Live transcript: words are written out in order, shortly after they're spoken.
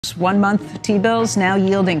1-month T-bills now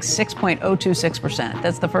yielding 6.026%.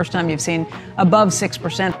 That's the first time you've seen above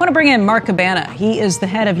 6%. I want to bring in Mark Cabana. He is the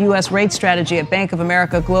head of U.S. rate strategy at Bank of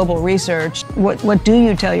America Global Research. What do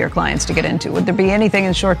you tell your clients to get into? Would there be anything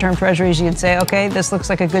in short-term treasuries you'd say, okay, this looks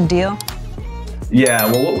like a good deal?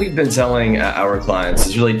 Yeah, well, what we've been telling our clients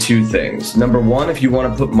is really two things. Number one, if you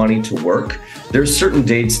want to put money to work, there's certain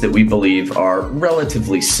dates that we believe are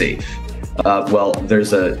relatively safe.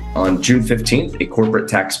 There's on June 15th, a corporate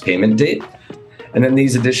tax payment date. And then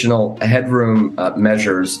these additional headroom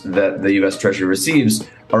measures that the U.S. Treasury receives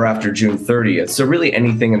are after June 30th. So really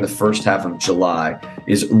anything in the first half of July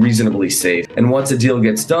is reasonably safe. And once a deal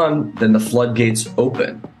gets done, then the floodgates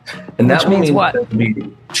open. And that means what? There'll be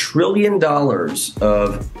 $1 trillion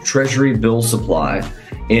of Treasury bill supply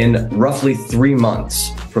in roughly 3 months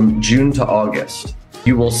from June to August.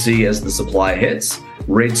 You will see as the supply hits,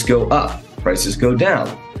 rates go up, prices go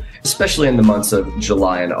down, especially in the months of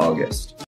July and August.